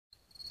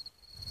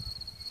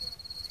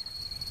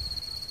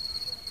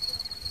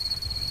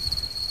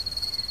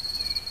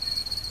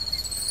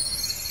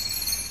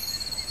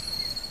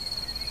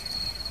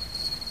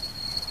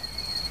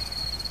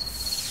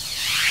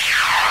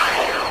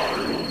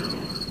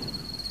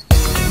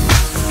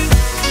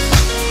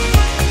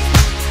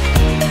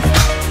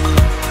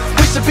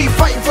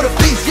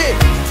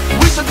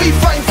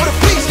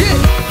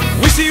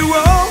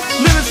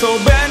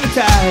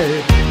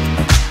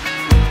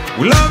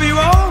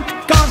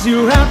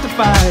you have to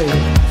fight.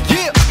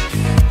 Yeah.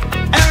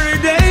 Every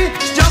day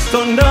it's just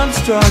another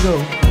struggle.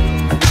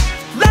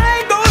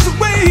 Life goes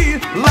away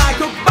like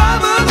a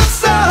bubble of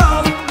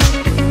salt.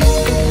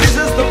 This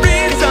is the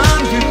reason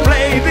we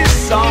play this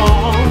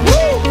song.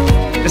 Woo!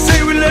 They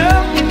say we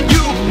love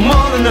you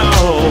more than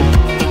all.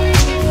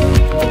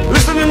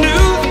 Listen to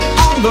news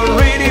on the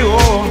radio.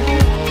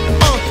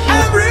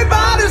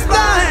 Everybody's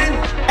blind,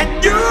 and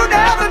you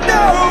never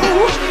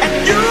know,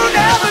 and you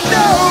never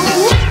know.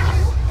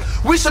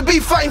 We should be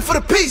fighting for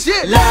the peace,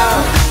 yeah.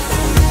 Love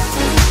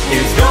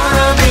is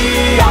gonna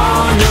be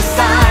on your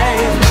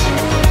side.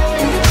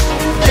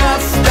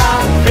 Just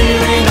stop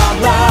feeling of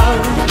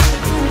love.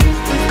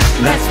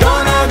 That's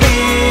gonna be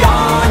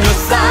on your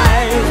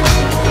side.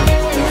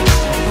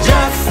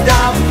 Just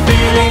stop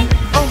feeling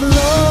of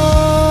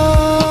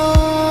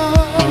love.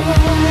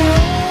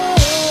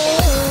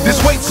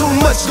 There's way too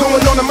much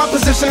going on in my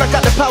position. I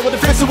got the power to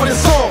fix it with a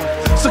song.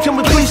 So can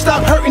we please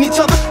stop hurting each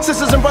other?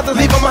 Sisters and brothers,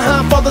 leaving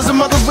behind fathers and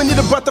mothers. We need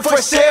a breath of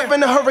fresh air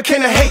and a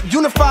hurricane of hate.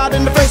 Unified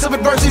in the face of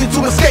adversity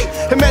to escape.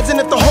 Imagine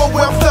if the whole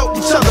world felt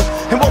each other,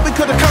 and what we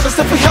could accomplish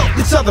if we helped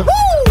each other.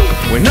 Woo!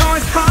 We know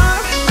it's hard,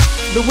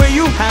 the way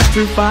you have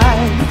to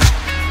fight,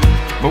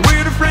 but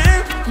we're the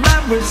friends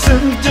that will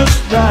soon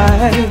just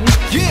right.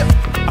 Yeah.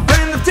 A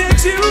friend that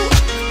takes you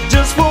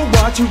just for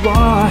what you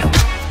are.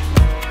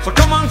 So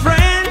come on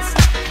friends,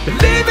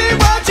 believe in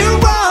what you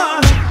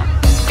want.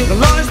 The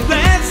Lord is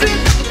blessing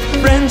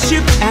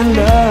friendship and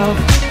love.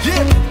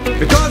 Yeah.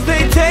 Because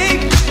they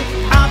take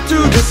out to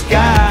the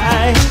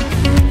sky.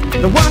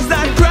 The ones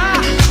that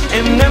cry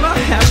and never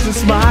have to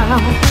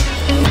smile.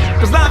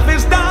 Cause life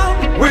is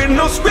down with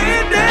no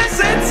sweetness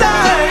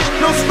inside.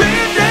 No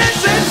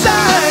sweetness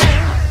inside.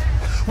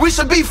 We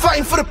should be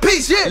fighting for the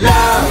peace, yeah.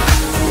 Love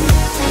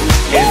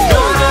is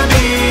gonna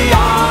be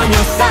on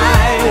your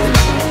side.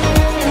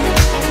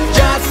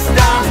 Just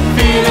stop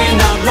feeling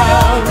of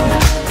love.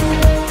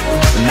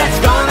 That's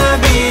gonna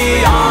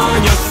be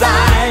on your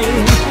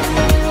side.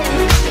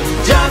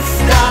 Just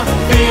stop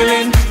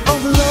feeling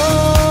of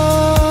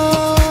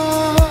love.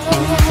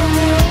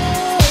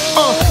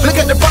 Look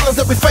at the problems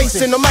that we're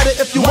facing. No matter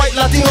if you're white,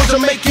 Latino,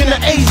 Jamaican, or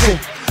Asian.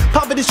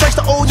 Poverty strikes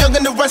the old, young,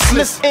 and the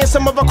restless. And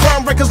some of our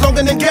crime records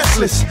longer than guest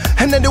lists.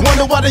 And then they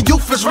wonder why the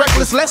youth is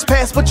reckless. Let's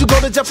pass, but you go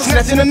to jail for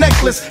snatching a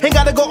necklace. Ain't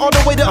gotta go all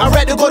the way to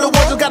Iraq to go to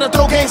war. Just gotta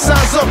throw gang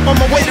signs up on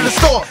my way to the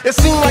store. It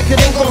seems like it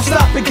ain't gonna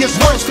stop, it gets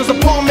worse. Cause the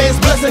poor man's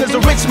blessing is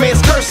a rich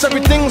man's curse.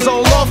 Everything's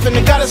all off and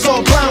it got us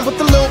all blind. With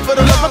a little bit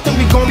of love, I think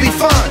we gon' be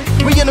fine.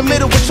 We in the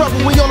middle with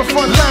trouble, we on the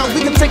front line.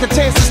 We can take a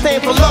chance to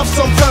stand for love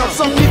sometimes.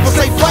 Some people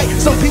say fight,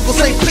 some people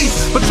say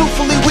peace. But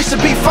truthfully, we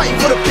should be fighting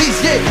for the peace,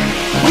 yeah.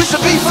 We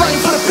should be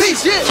fighting for the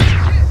peace, yeah.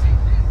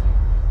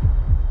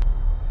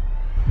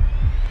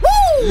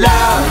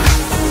 Love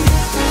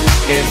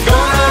is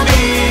gonna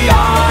be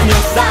on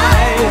your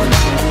side.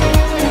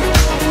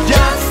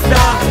 Just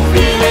stop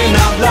feeling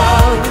of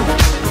love.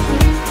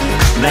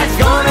 That's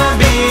gonna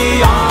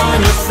be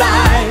on your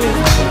side.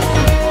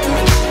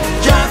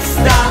 Just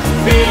stop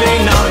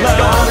feeling of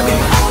love.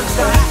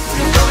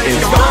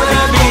 It's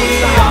gonna be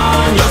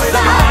on your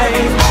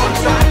side.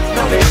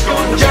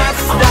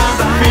 Just stop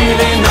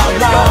feeling of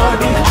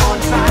love.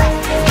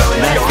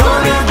 That's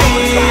gonna be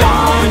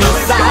on your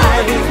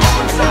side.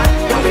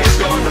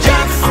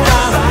 Just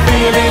stop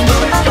feeling.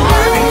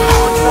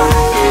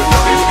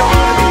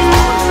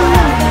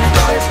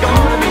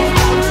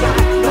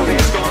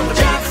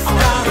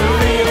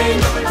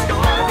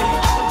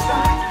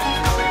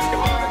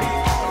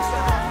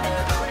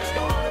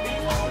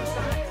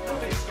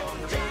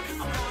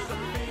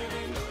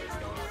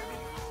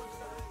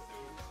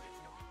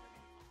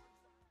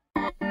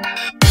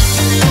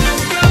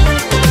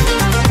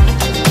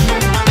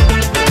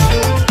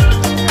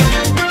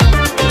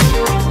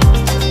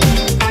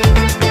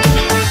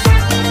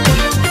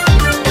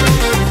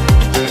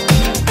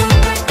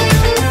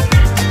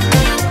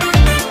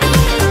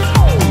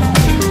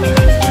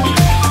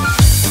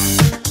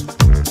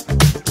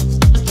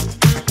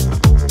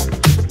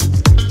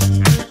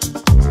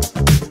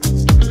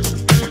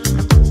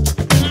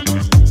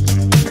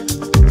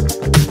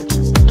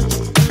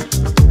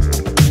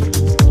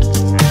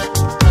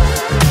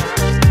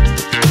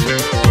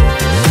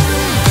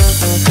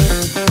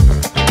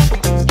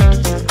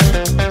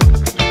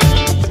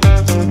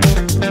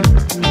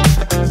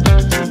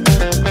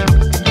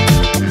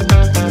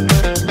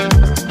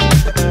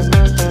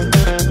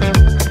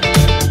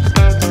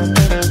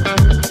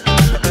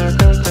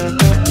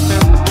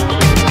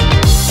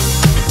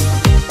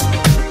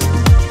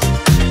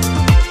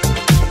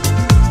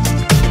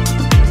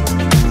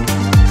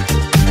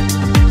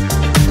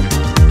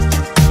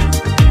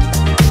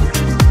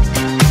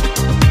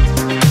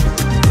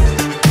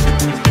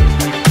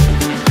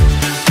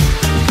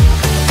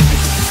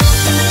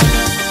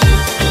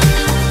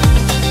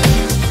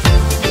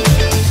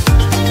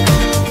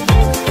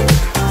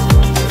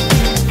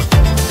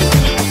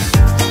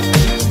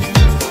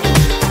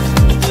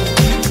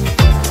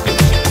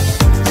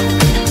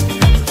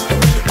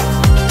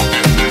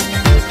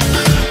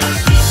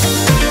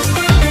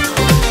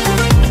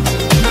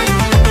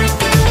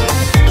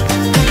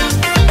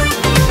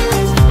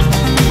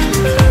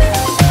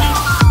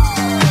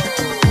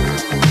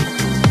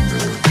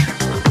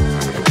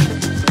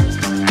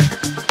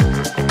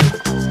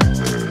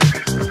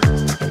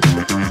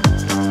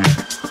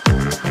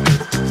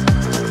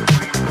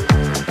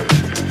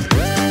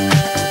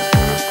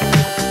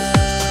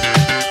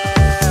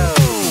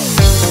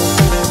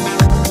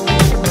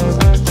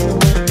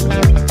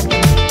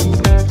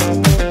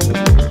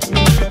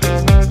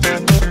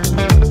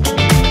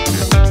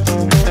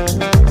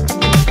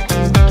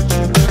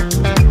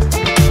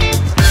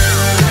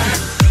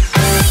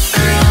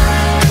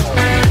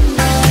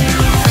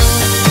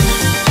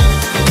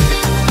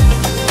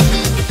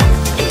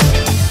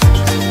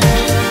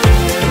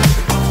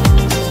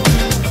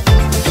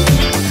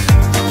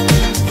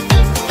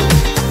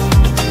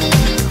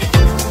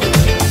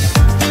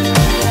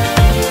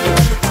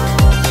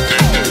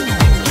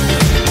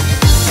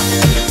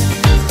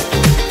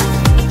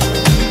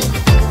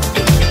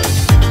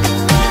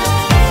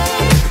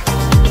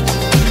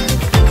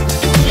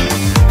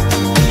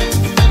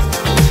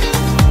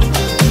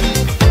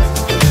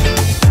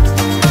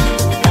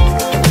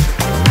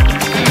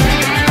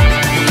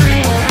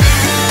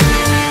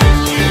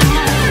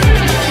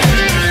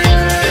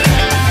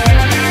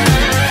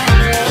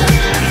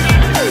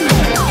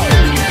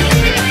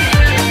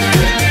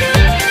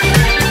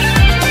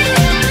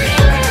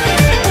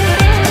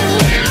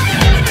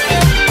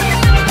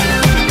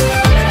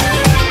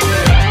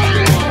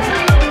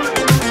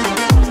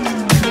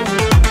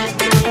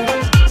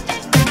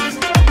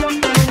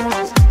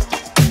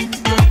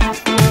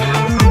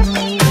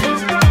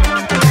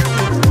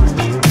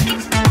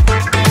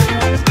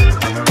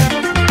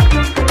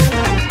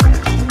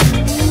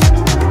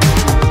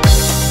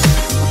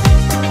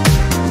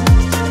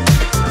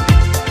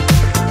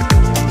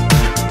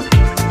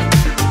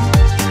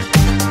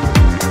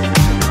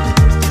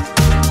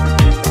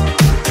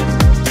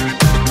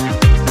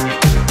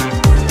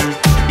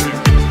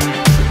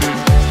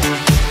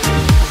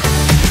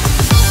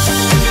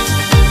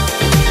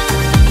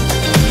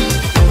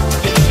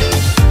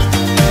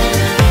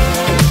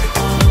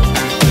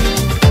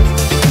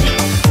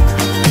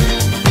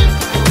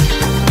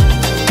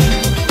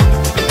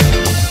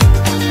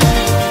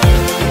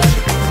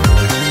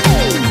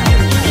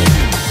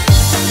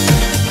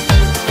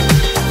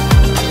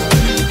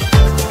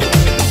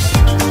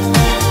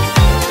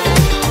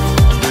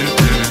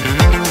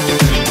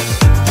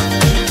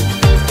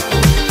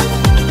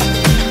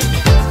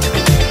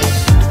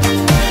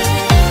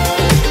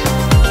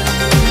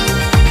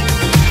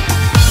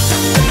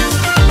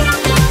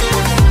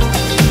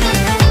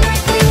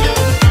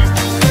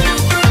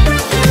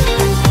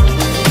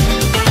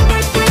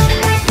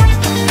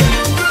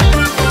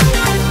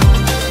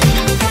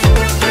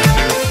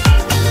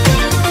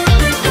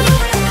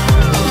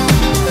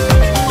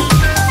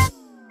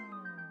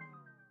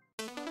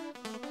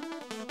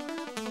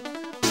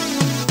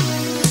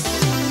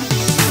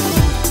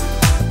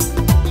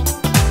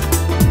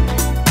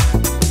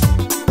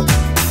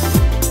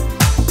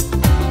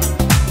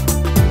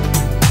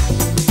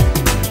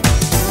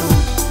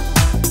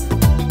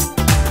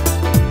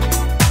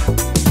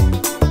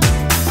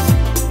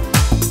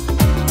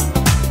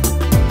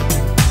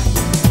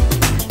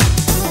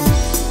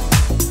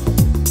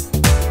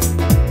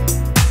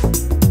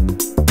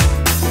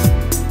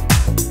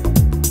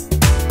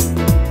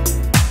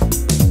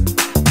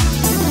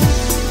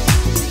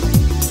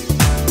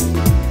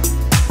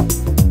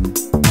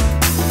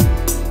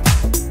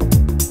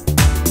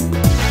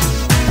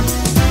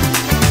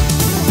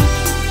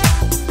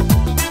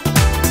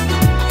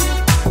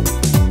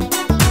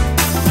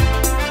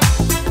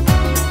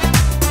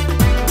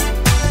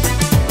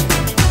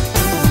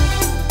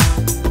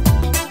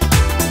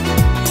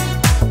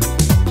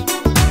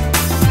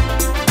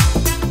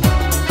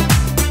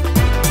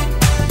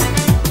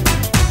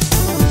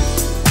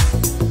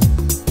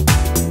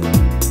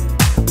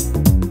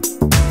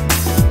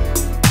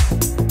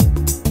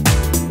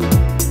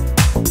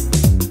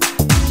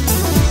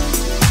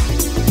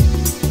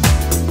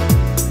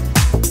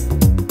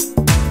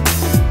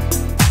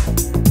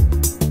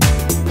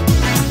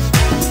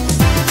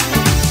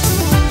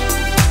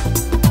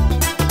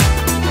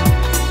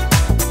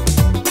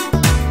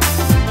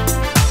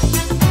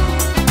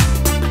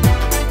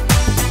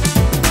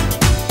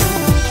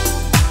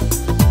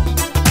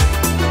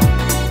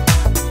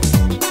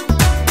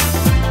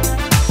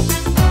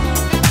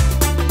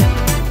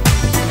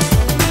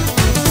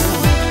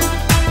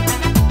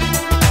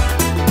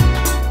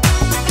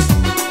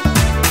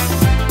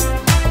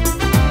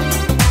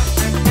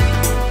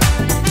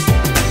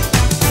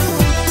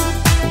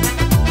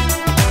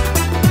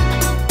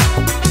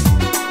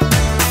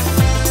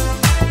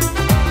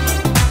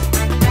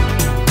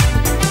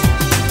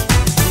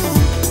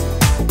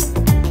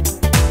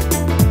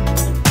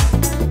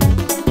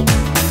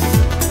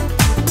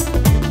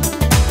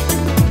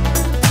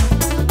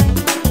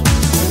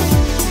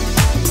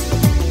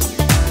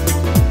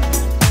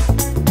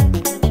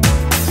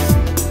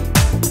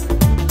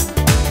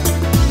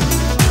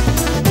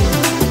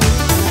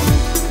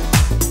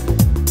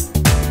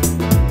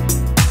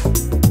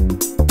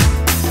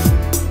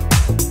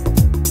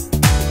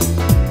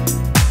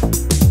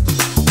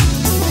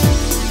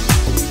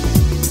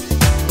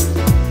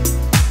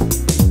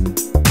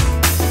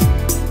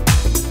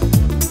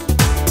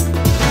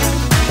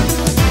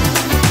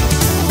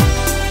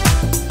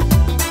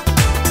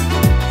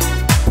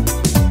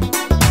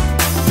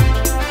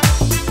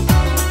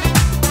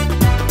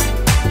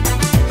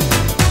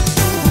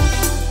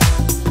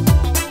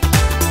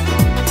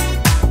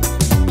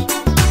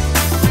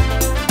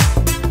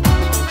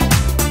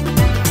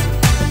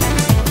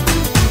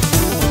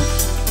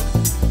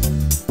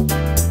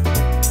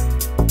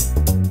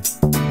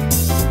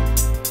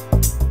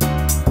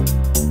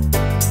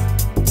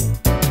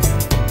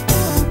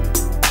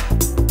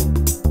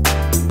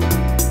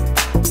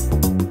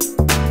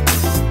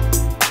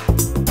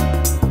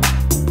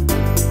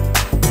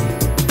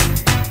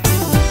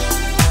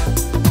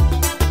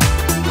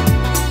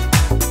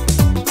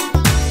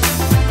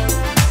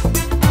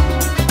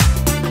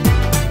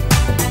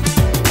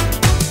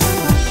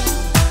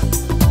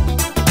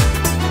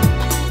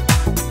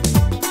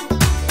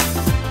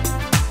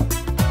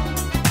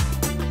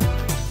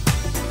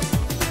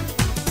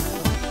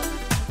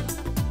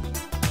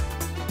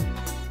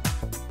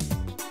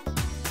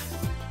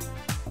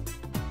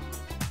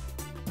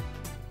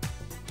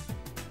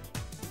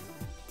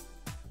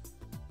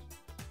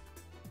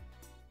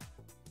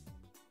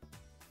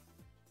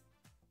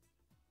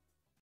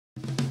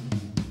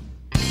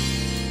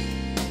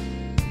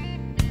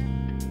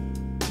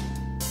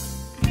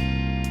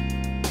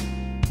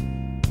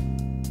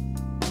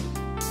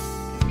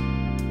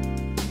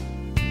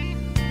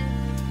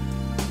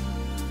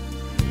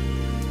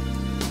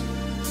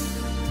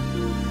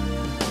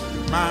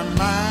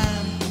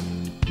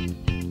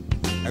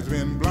 has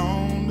been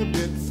blown to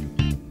bits.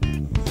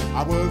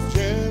 I was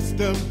just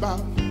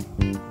about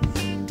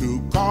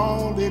to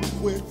call it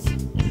quits.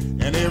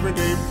 And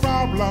everyday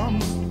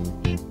problems,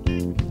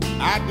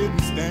 I didn't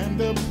stand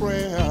a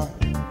prayer.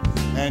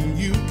 And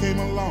you came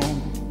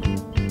along,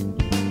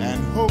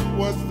 and hope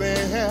was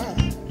there.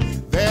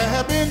 There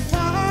have been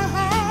times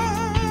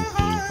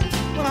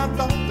when I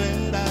thought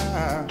that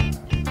I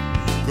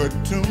could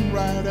tune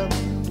right up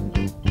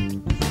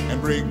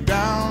and break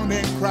down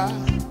and cry.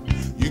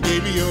 You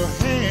gave me your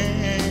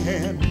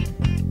hand,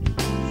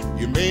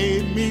 you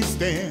made me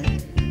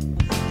stand.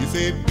 You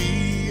said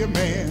be a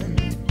man,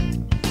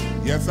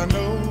 yes I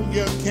know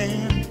you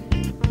can.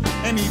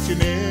 And each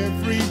and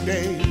every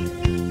day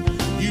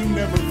you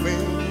never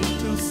fail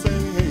to say,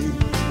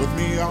 with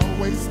me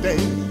always stay.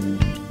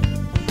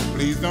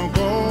 Please don't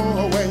go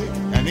away,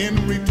 and in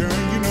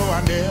return you know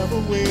I never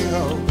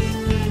will.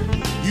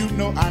 You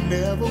know I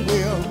never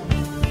will.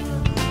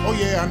 Oh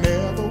yeah, I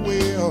never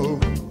will.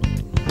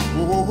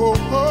 Oh, oh, oh,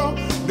 oh.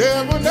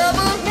 Never,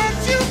 never let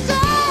you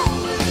go.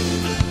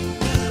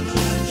 Never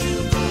let you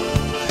go,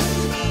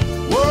 baby.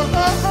 Whoa,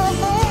 oh,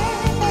 oh,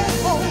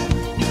 oh, oh.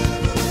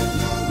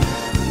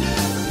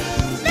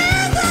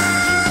 Never,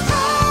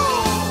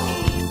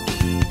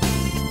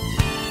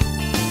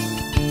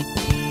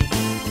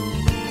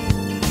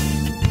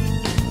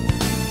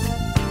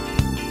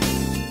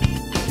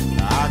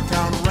 I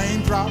count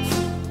raindrops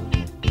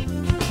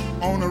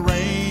on a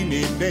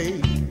rainy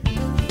day,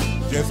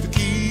 just to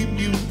keep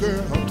you,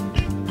 girl,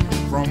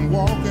 from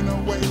walking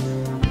away.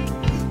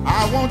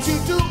 I want you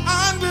to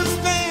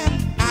understand,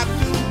 I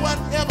do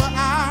whatever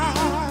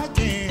I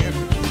can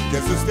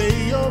just to stay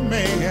your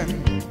man.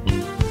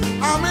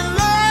 I'm in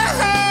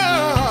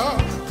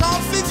love,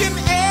 'cause each and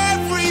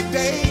every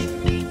day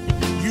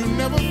you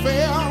never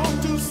fail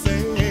to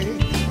say,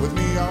 with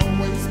me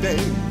always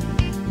stay.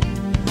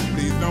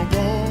 Please don't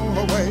go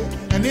away,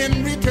 and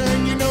in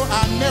return you know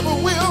I never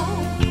will.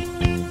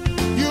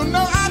 You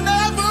know I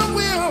never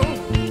will.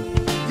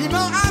 You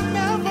know I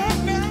never,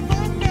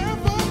 never,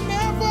 never,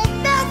 never,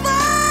 never,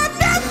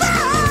 never. Never.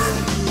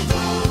 You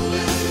go,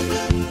 baby.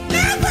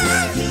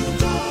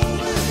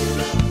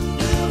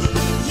 Never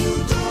let you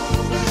go,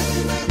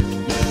 baby.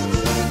 Never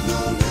let go,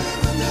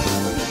 never,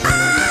 never,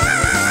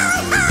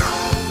 never.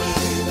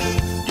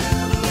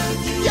 Never let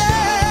you go. Yeah,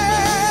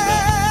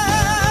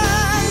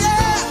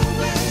 yeah.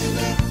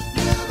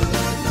 Never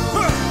let go,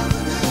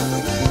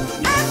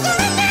 never,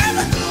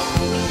 never, never.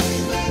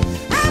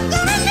 I'm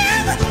gonna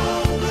never.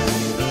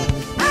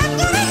 I'm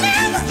gonna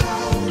never.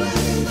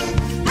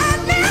 I'm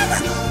never,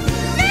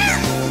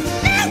 never,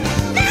 never,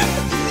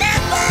 never,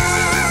 never.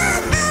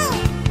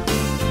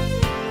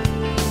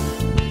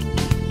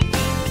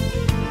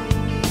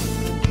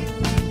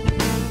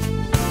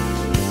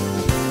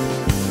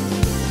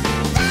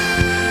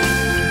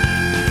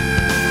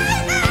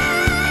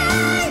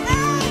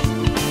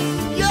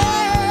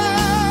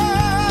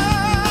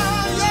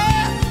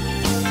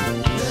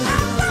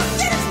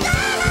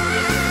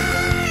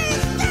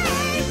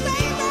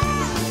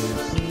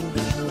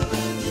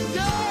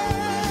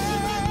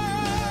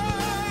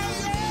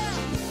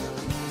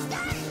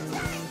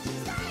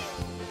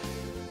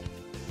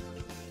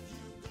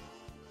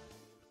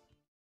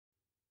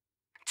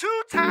 2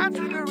 times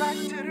to the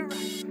right, to the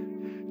right.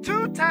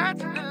 2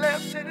 times to the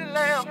left, to the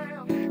left.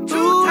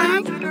 2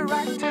 times to the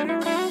right, to the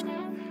right.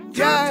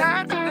 2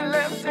 times to the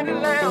left, to the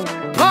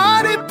left.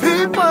 Party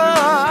people.